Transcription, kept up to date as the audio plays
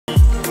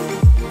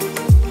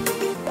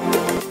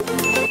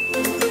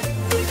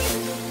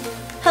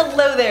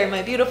there,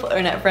 my beautiful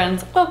internet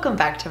friends. Welcome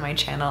back to my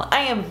channel. I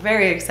am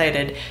very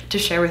excited to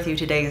share with you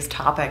today's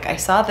topic. I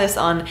saw this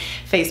on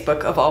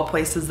Facebook of all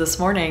places this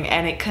morning,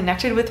 and it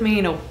connected with me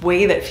in a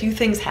way that few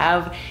things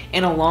have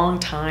in a long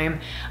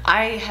time.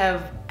 I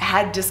have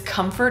had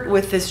discomfort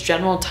with this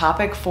general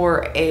topic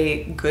for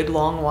a good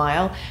long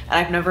while, and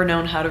I've never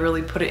known how to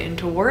really put it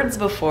into words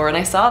before. And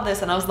I saw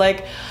this and I was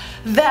like,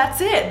 that's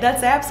it,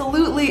 that's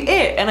absolutely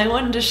it. And I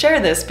wanted to share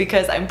this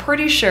because I'm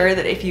pretty sure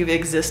that if you've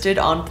existed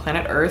on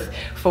planet Earth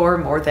for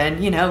more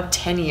than,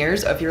 10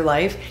 years of your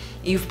life,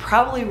 you've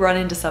probably run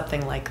into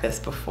something like this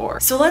before.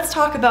 So let's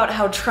talk about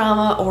how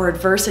trauma or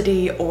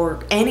adversity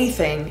or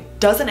anything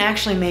doesn't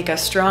actually make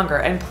us stronger,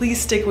 and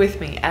please stick with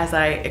me as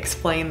I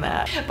explain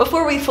that.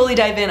 Before we fully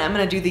dive in, I'm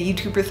gonna do the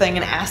YouTuber thing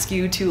and ask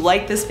you to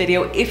like this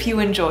video if you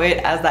enjoy it,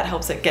 as that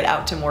helps it get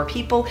out to more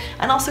people,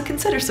 and also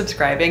consider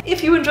subscribing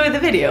if you enjoy the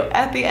video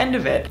at the end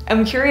of it.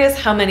 I'm curious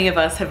how many of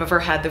us have ever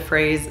had the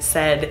phrase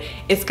said,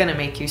 it's gonna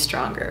make you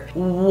stronger.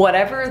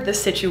 Whatever the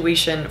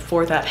situation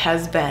for that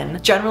has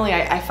been, generally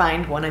I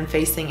find when I'm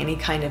facing any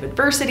kind of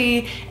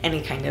adversity,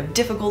 any kind of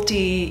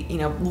difficulty,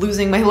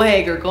 losing my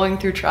leg or going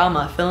through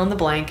trauma, fill in the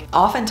blank,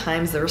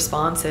 oftentimes the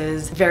response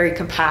is very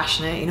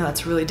compassionate,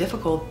 that's really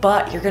difficult,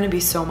 but you're gonna be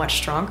so much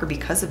stronger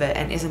because of it,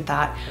 and isn't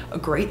that a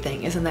great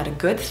thing? Isn't that a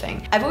good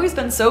thing? I've always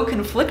been so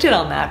conflicted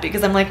on that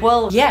because I'm like,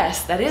 well,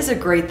 yes, that is a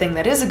great thing,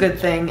 that is a good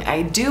thing.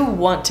 I do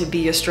want to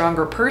be a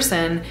stronger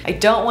person. I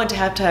don't want to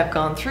have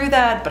gone through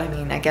that, but I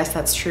mean, I guess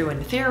that's true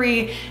in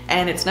theory,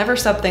 and it's never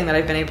something that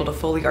I've been able to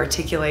fully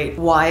articulate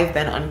why I've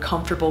been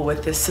uncomfortable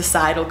with this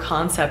societal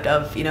concept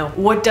of,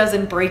 what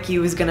doesn't break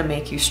you is gonna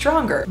make you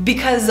stronger.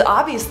 Because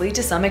obviously,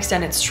 to some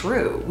extent, it's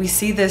true. We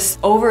see this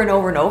over and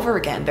over and over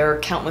again. There are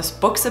countless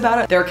books about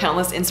it. There are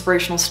countless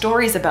inspirational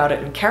stories about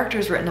it and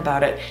characters written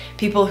about it.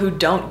 People who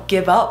don't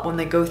give up when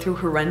they go through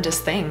horrendous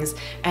things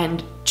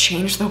and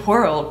change the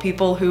world.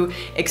 People who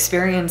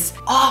experience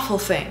awful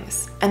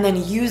things and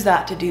then use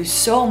that to do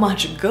so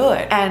much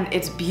good. And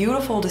it's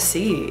beautiful to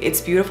see.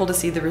 It's beautiful to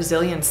see the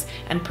resilience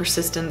and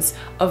persistence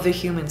of the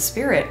human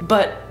spirit.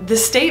 But the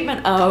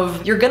statement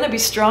of, you're gonna be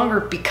stronger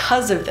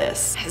because of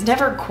this, has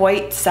never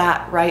quite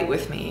sat right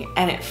with me.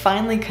 And it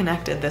finally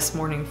connected this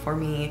morning for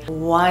me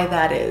why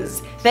that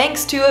is.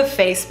 Thanks to a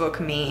Facebook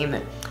meme.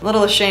 A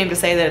little ashamed to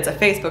say that it's a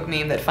Facebook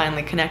meme that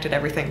finally connected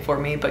everything for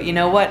me, but you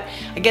know what?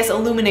 I guess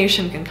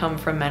illumination can come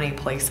from many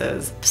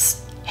places.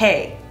 Psst.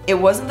 Hey, it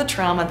wasn't the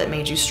trauma that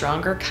made you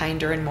stronger,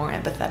 kinder, and more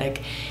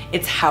empathetic.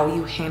 It's how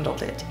you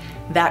handled it.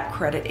 That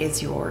credit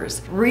is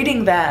yours.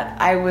 Reading that,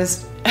 I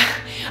was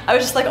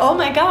just like, oh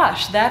my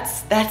gosh,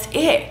 that's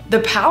it.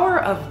 The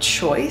power of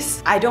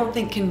choice, I don't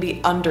think can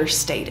be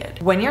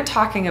understated. When you're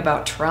talking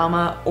about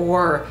trauma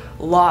or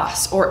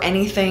loss or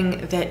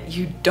anything that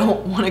you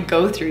don't want to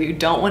go through, you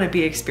don't want to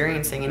be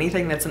experiencing,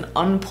 anything that's an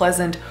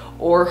unpleasant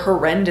or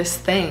horrendous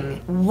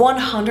thing,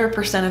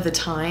 100% of the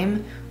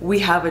time, we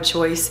have a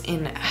choice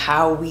in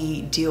how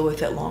we deal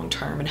with it long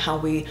term and how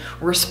we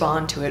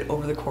respond to it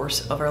over the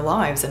course of our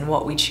lives and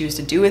what we choose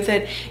to do with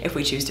it, if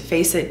we choose to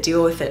face it,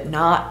 deal with it,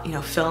 not,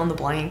 fill in the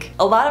blank.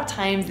 A lot of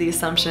times the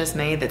assumption is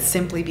made that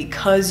simply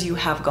because you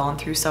have gone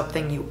through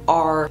something, you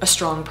are a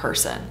strong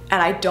person.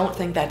 And I don't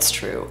think that's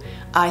true.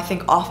 I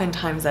think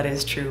oftentimes that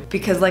is true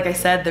because, like I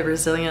said, the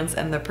resilience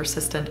and the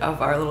persistence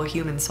of our little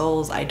human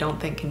souls, I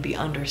don't think can be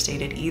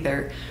understated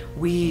either.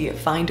 We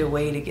find a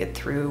way to get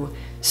through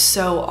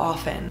so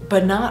often,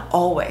 but not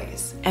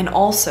always. And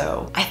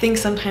also, I think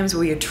sometimes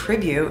we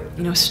attribute,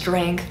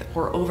 strength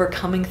or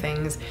overcoming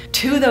things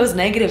to those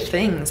negative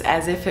things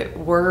as if it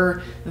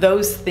were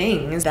those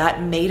things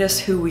that made us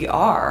who we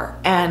are.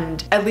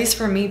 And at least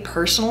for me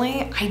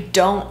personally, I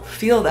don't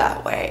feel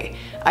that way.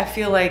 I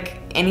feel like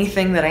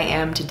anything that I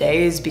am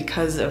today is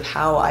because of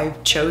how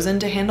I've chosen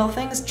to handle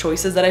things,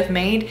 choices that I've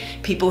made,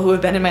 people who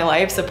have been in my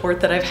life, support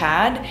that I've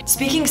had.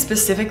 Speaking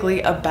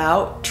specifically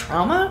about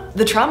trauma,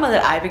 the trauma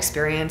that I've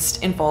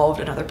experienced involved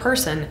another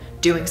person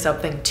doing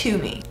something to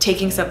me,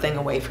 taking something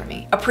away from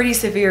me, a pretty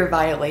severe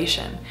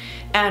violation.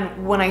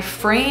 And when I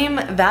frame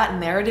that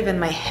narrative in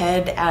my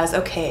head as,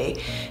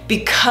 okay,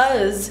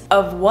 because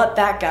of what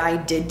that guy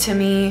did to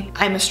me,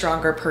 I'm a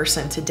stronger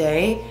person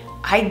today,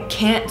 I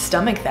can't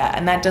stomach that,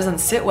 and that doesn't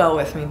sit well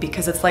with me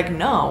because it's like,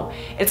 no,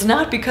 it's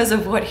not because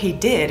of what he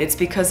did, it's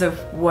because of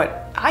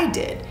what I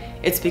did.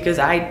 It's because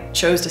I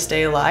chose to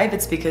stay alive,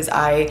 it's because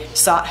I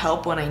sought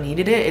help when I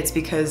needed it, it's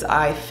because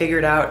I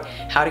figured out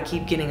how to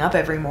keep getting up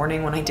every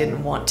morning when I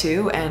didn't want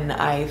to, and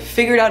I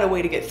figured out a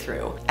way to get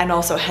through. And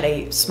also had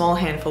a small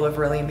handful of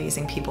really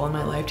amazing people in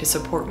my life to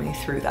support me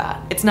through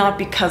that. It's not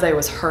because I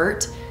was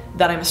hurt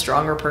that I'm a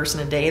stronger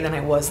person today than I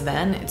was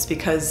then. It's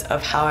because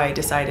of how I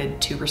decided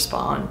to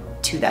respond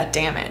to that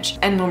damage.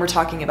 And when we're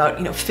talking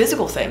about,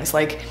 physical things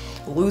like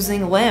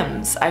losing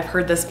limbs, I've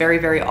heard this very,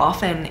 very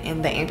often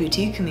in the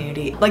amputee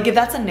community. Like, if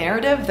that's a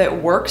narrative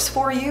that works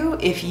for you,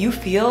 if you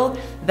feel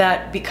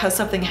that because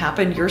something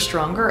happened, you're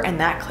stronger and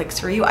that clicks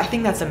for you, I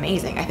think that's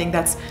amazing. I think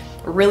that's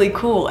really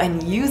cool,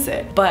 and use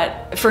it.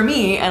 But for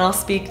me, and I'll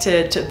speak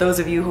to those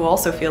of you who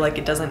also feel like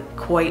it doesn't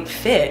quite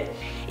fit,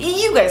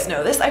 You guys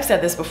know this, I've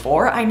said this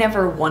before, I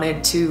never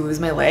wanted to lose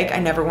my leg. I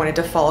never wanted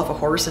to fall off a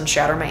horse and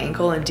shatter my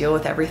ankle and deal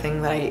with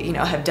everything that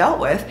I, have dealt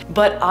with.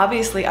 But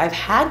obviously I've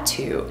had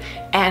to.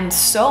 And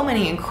so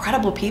many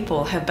incredible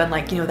people have been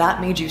like,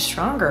 that made you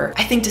stronger.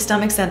 I think to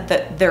some extent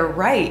that they're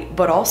right,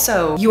 but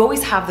also you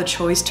always have the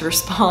choice to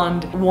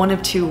respond one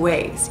of two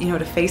ways,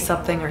 to face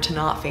something or to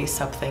not face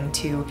something,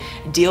 to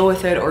deal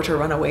with it or to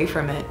run away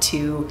from it,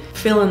 to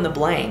fill in the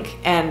blank.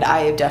 And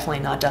I have definitely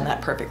not done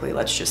that perfectly.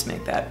 Let's just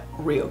make that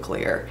real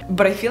clear.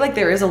 But I feel like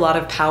there is a lot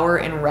of power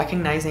in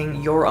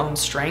recognizing your own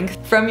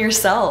strength from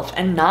yourself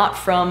and not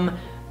from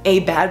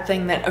a bad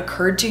thing that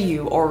occurred to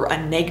you or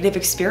a negative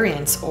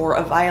experience or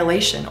a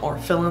violation or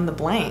fill in the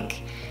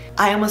blank.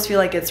 I almost feel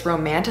like it's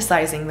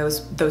romanticizing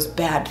those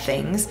bad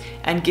things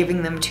and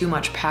giving them too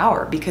much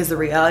power, because the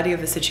reality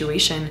of the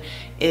situation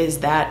is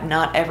that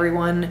not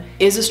everyone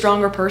is a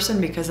stronger person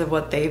because of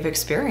what they've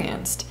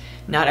experienced.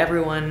 Not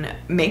everyone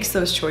makes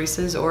those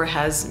choices or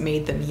has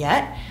made them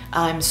yet.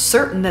 I'm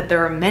certain that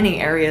there are many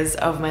areas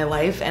of my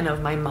life and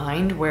of my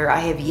mind where I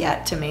have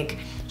yet to make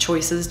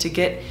choices to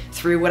get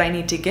through what I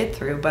need to get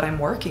through, but I'm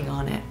working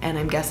on it, and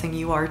I'm guessing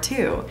you are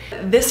too.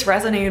 This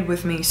resonated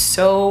with me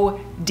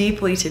so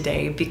deeply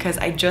today because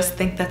I just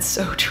think that's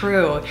so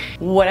true.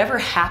 Whatever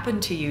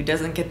happened to you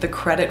doesn't get the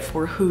credit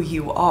for who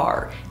you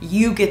are.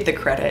 You get the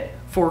credit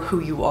for who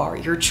you are.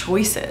 Your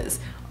choices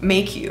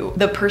make you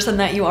the person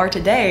that you are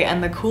today,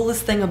 and the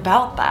coolest thing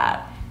about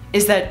that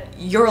is that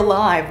you're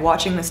alive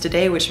watching this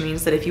today, which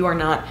means that if you are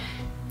not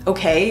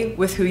okay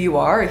with who you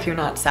are, if you're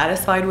not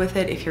satisfied with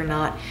it, if you're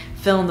not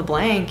fill in the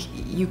blank,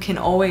 you can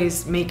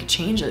always make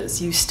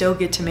changes. You still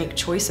get to make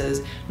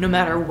choices no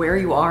matter where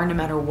you are, no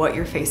matter what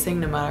you're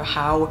facing, no matter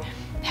how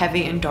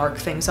heavy and dark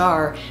things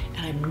are.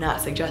 And I'm not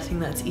suggesting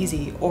that's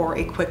easy or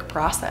a quick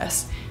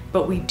process,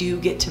 but we do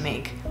get to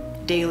make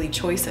daily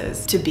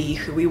choices to be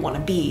who we want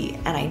to be.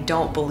 And I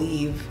don't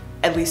believe,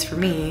 at least for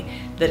me,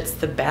 that it's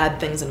the bad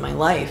things in my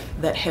life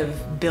that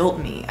have built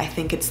me. I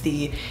think it's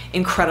the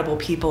incredible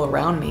people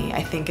around me.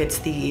 I think it's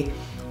the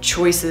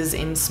choices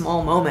in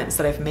small moments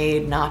that I've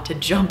made not to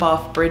jump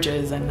off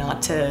bridges and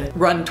not to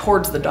run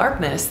towards the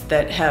darkness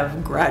that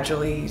have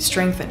gradually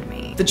strengthened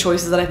me. The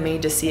choices that I've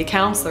made to see a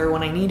counselor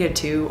when I needed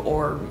to,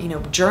 or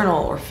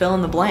journal or fill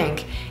in the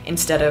blank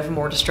instead of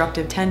more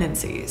destructive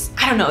tendencies.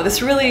 I don't know,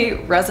 this really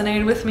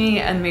resonated with me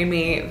and made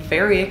me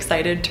very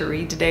excited to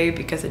read today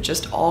because it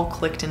just all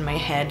clicked in my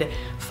head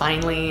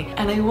finally,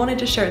 and I wanted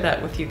to share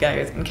that with you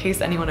guys in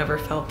case anyone ever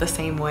felt the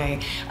same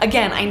way.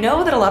 Again, I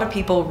know that a lot of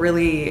people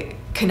really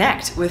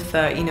connect with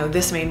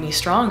this made me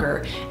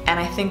stronger, and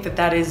I think that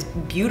that is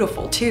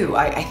beautiful too.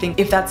 I think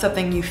if that's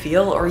something you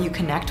feel or you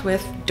connect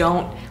with,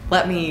 don't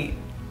let me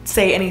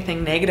say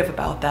anything negative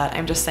about that.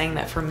 I'm just saying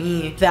that for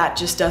me, that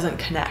just doesn't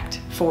connect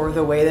for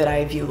the way that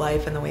I view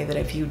life and the way that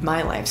I viewed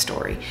my life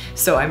story.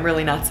 So I'm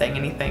really not saying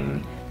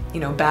anything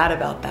bad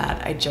about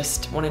that. I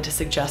just wanted to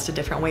suggest a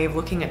different way of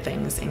looking at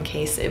things in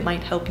case it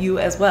might help you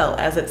as well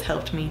as it's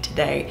helped me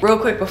today. Real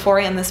quick before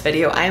I end this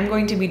video, I am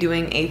going to be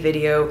doing a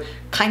video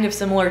kind of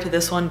similar to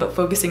this one, but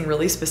focusing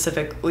really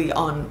specifically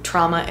on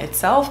trauma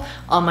itself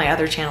on my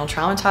other channel,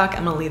 Trauma Talk.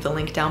 I'm gonna leave the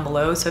link down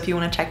below, so if you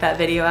wanna check that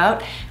video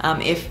out,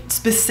 if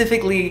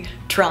specifically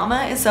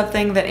trauma is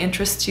something that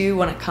interests you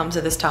when it comes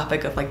to this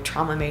topic of like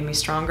trauma made me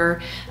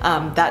stronger,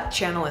 that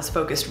channel is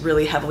focused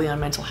really heavily on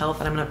mental health,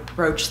 and I'm gonna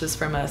approach this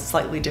from a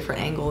slightly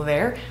different angle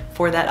there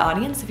for that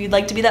audience. If you'd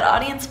like to be that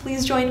audience,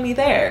 please join me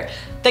there.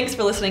 Thanks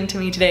for listening to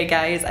me today,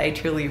 guys. I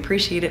truly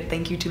appreciate it.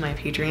 Thank you to my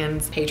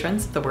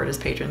patrons, the word is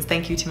patrons.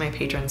 Thank you to my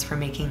patrons for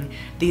making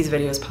these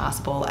videos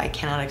possible. I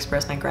cannot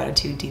express my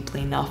gratitude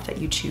deeply enough that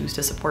you choose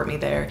to support me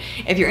there.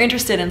 If you're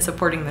interested in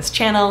supporting this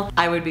channel,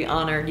 I would be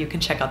honored. You can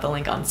check out the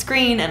link on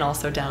screen and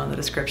also down in the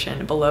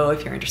description below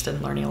if you're interested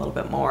in learning a little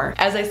bit more.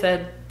 As I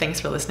said,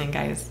 thanks for listening,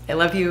 guys. I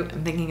love you,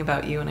 I'm thinking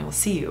about you, and I will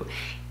see you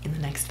in the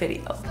next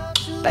video.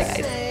 Bye,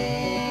 guys.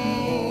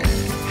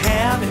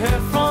 Have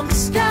heard from the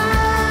sky.